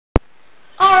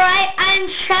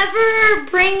everyone, Trevor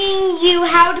bringing you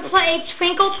how to play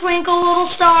Twinkle Twinkle Little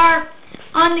Star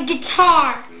on the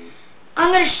guitar.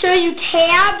 I'm going to show you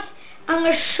tabs. I'm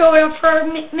going to show it for a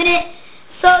minute.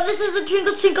 So this is the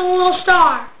Twinkle Twinkle Little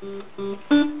Star.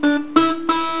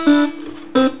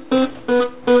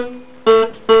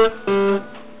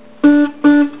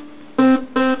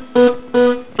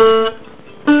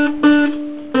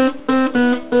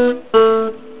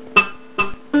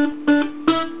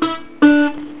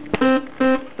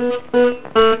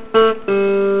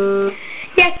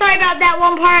 Sorry about that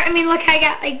one part. I mean, look, I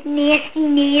got like nasty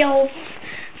nails.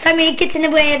 So I mean, it gets in the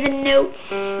way of the notes.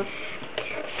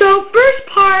 So first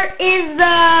part is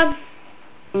the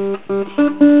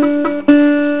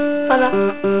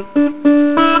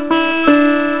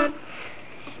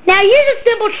now here's a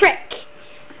simple trick.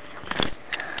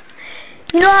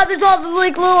 You know how there's all the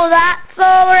like little dots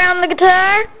all around the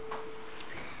guitar?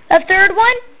 The third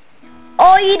one,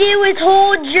 all you do is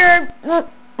hold your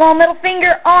middle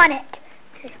finger on it.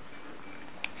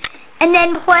 And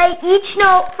then play each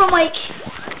note from like,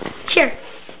 here,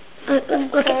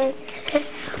 look at it,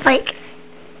 like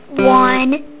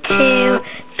 1, 2,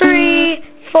 3,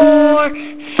 4,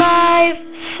 5,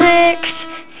 6,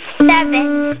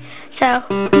 7. So,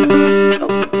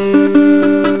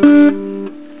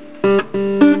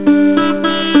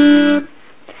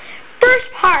 first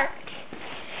part.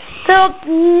 So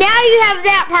now you have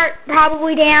that part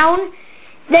probably down.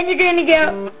 Then you're going to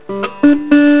go.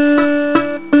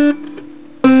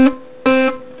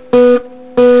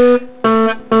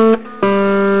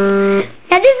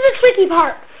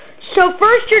 Part. So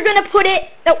first you're going to put it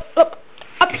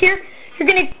up here. You're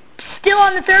going to still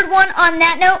on the third one on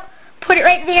that note. Put it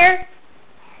right there.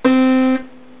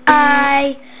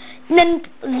 And then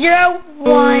 0,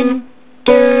 1,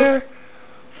 2.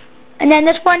 And then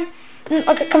this one.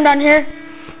 Okay, come down here.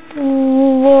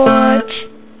 What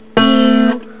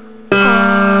you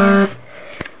are.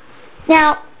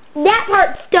 Now that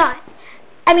part's done.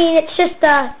 I mean, it's just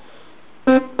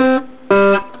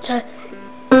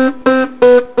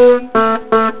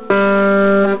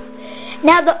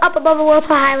now the up above a little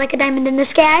high like a diamond in the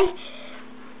sky.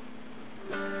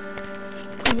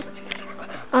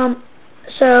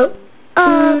 So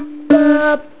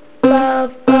up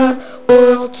above a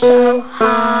world so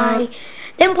high.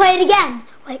 Then play it again.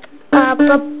 Like up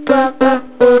above a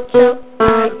world so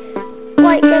high.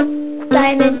 Like a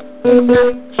diamond in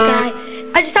the sky.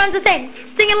 It just sounds the same.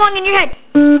 Sing along in your head.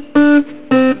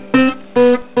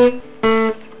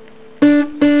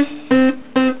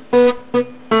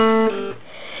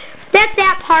 That's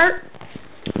that part.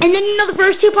 And then you know the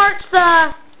first two parts,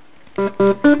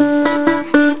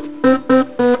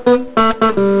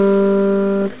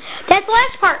 that's the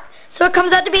last part. So it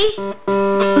comes out to be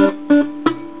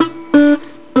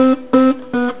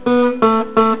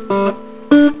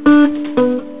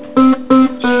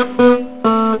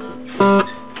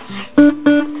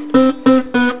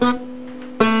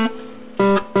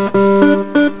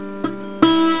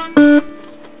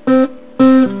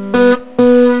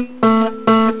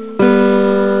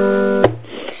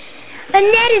and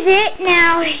that is it.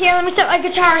 Now, here, let me set my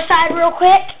guitar aside real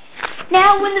quick.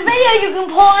 Now, when the video, you can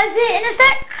pause it in a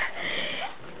sec.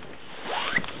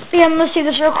 See, I'm gonna see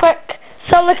this real quick.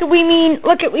 So look at we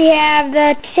have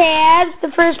the tabs.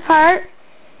 The first part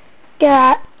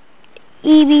got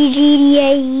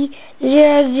EBGDAE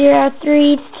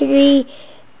 0033.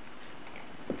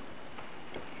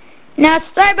 Now,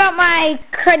 sorry about my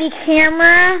cruddy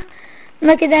camera.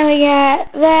 Look at that, we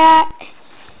got that.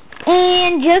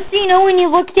 And just so you know, when you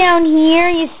look down here,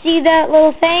 you see that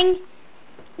little thing?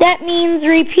 That means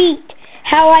repeat.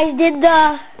 How I did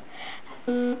the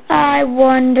I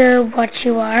wonder what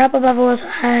you are. Up above a little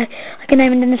high, like a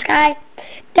diamond in the sky.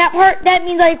 That part, that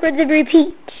means like words of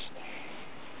repeat.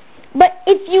 But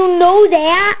if you know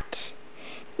that,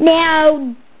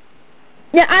 now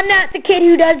I'm not the kid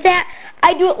who does that.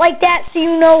 I do it like that, so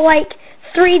you know, like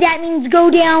 3, that means go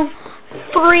down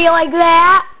 3 like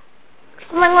that.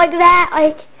 Something like that,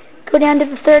 like go down to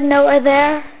the third note right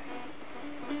there.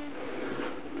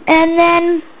 And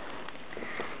then,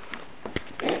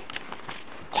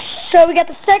 so we got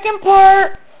the second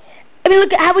part. I mean,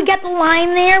 look at how we got the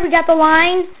line there. We got the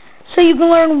line, so you can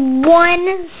learn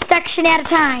one section at a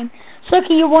time. So,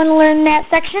 okay, you want to learn that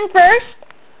section first.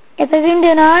 Get the zoomed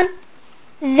in on.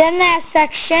 Then that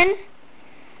section.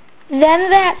 Then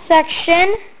that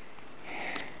section.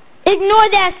 Ignore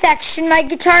that section. My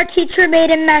guitar teacher made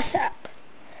a mess up.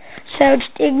 So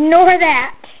just ignore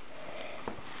that.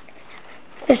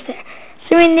 Just there.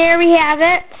 So in there we have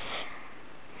it.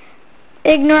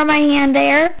 Ignore my hand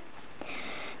there.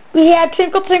 We have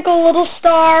Twinkle Twinkle Little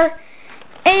Star.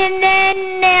 And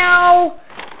then now,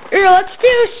 here, let's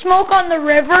do Smoke on the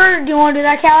River. Do you want to do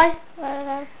that, Callie?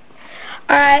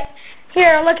 Alright.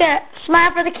 Here, look at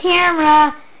smile for the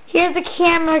camera. Here's the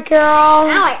camera, girl. Ow,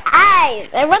 my eyes.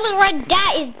 I really like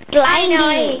that is blinding. I know,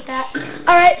 I hate that.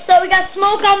 Alright, so we got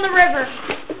Smoke on the River.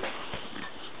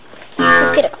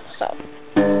 Let's get it close up.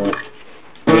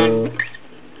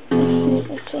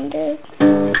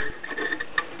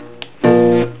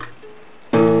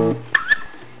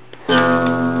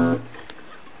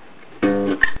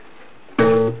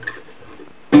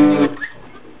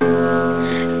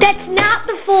 That's not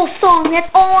the full song.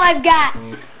 That's all I've got.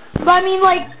 But I mean,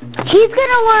 like, He's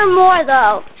gonna learn more,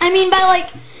 though. I mean, by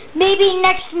like maybe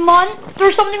next month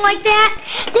or something like that.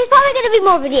 There's probably gonna be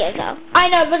more videos, though. I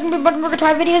know there's gonna be a bunch more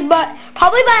guitar videos, but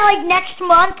probably by like next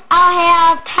month I'll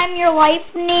have Time Your Life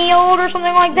nailed or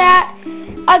something like that.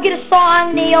 I'll get a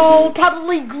song nailed,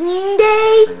 probably Green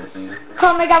Day.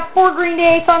 I got 4 Green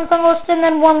Day songs on the list and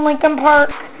then 1 Linkin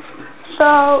Park.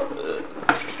 So,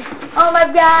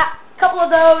 I've got a couple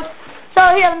of those. So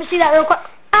here, let me see that real quick.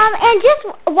 And just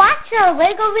watch our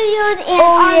Lego videos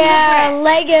and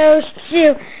Legos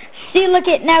too. See, look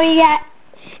at now we got.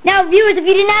 Now, viewers, if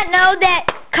you did not know, that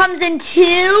comes in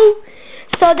 2,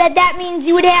 so that means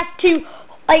you would have to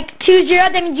like 2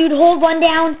 0. That means you'd hold 1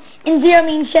 down, and 0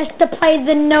 means just to play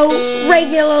the note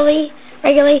regularly.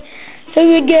 So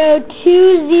you'd go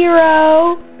 2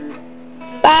 0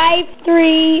 5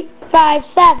 3 5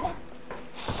 7.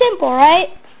 Simple, right?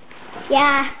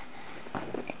 Yeah.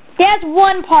 That's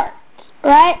one part,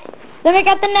 right? Then we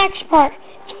got the next part.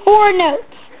 It's 4 notes.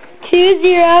 2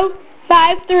 0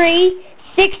 5 3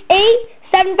 6 8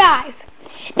 7 5.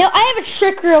 Now I have a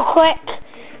trick real quick.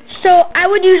 So I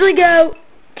would usually go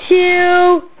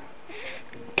 2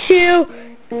 2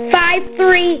 5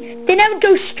 3. Then I would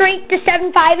go straight to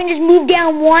 7 5 and just move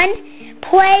down 1.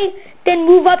 Play, then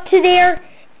move up to there,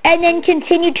 and then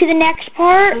continue to the next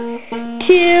part. 2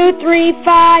 3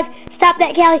 5. Stop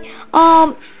that, Callie.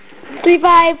 3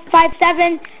 5 5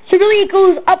 7. So really it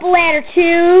goes up a ladder.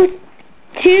 2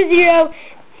 0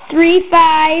 3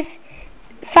 5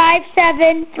 5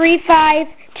 7 3 5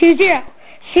 2 0.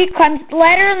 She climbs the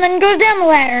ladder and then goes down the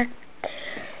ladder.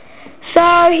 So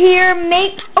here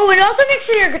it also makes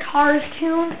sure your guitar is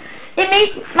tuned.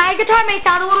 My guitar may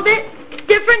sound a little bit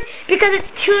different because it's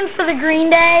tuned for the Green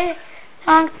Day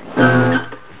song.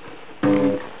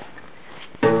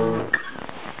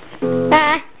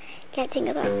 Can't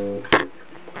think of that.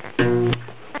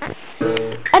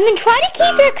 I mean, try to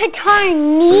keep your guitar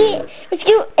neat. If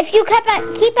you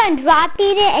keep on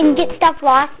dropping it and get stuff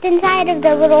lost inside of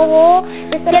the little hole,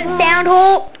 the sound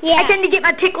hole. Yeah. I tend to get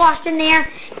my pick lost in there,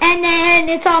 and then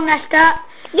it's all messed up.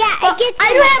 Yeah, I do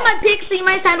have my pick, so you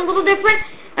might sound a little different.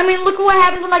 I mean, look at what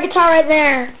happens with my guitar right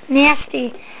there.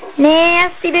 Nasty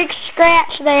big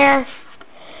scratch there.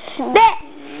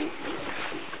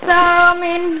 So, I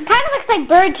mean, kind of looks like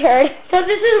bird turd. So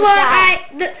this is what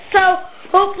so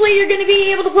hopefully you're going to be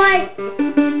able to play.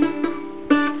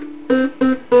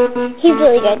 He's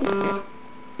really good.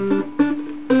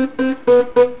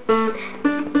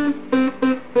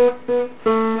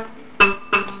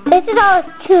 This is all his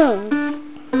tunes.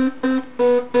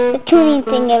 The tuning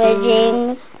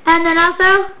thingamajiggies. And then also...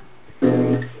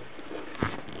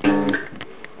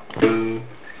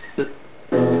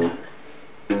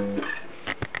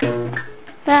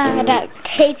 that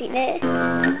craziness.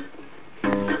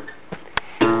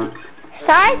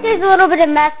 Sorry if there's a little bit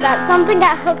of mess up. Something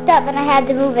got hooked up and I had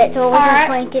to move it, so I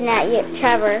wasn't pointing at you,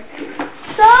 Trevor.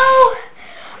 So,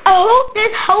 I hope this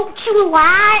helped you a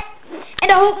lot, and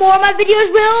I hope more of my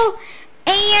videos will.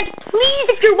 And please,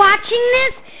 if you're watching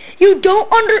this,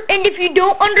 and if you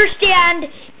don't understand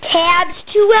tabs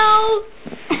too well,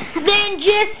 then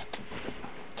just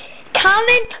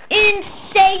comment and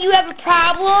say you have a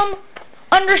problem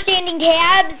understanding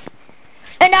tabs,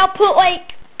 and I'll put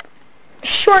like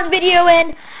short video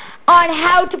in on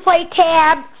how to play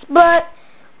tabs, but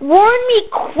warn me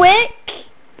quick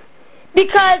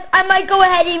because I might go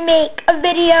ahead and make a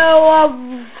video of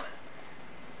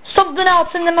something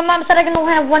else, and then my mom said I can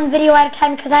only have 1 video at a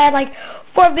time because I had like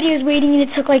 4 videos waiting and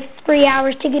it took like 3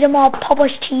 hours to get them all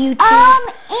published to YouTube.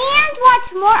 And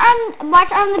watch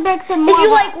on the Bricks and more. If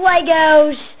you like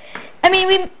Legos, and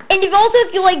if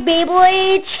you like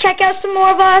Beyblades, check out some more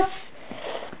of us.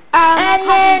 My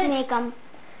cousins make them.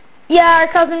 Yeah, our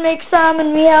cousin makes some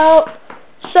and we help.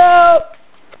 So,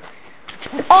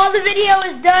 all the video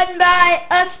is done by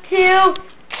us two,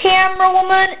 Camera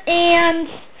Woman and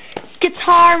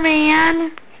Guitar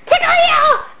Man.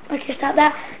 Okay, stop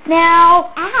that.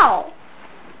 Now, ow.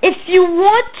 If you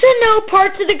want to know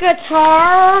parts of the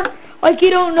guitar, like you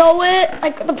don't know it,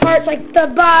 like the parts like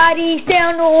the body,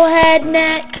 down the whole head,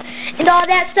 neck, and all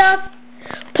that stuff,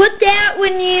 put that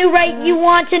when you write you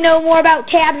want to know more about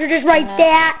tabs, or just write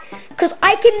that, because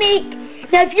I can make,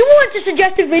 now if you want to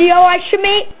suggest a video I should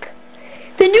make,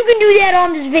 then you can do that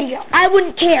on this video. I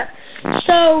wouldn't care.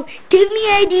 So, give me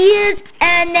ideas,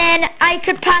 and then I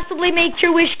could possibly make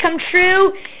your wish come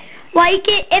true. Like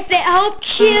it if it helps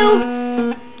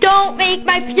you. Don't make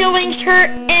my feelings hurt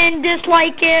and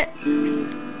dislike it.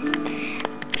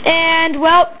 And,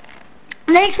 well,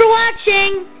 thanks for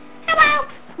watching. Hello.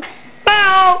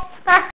 Bye.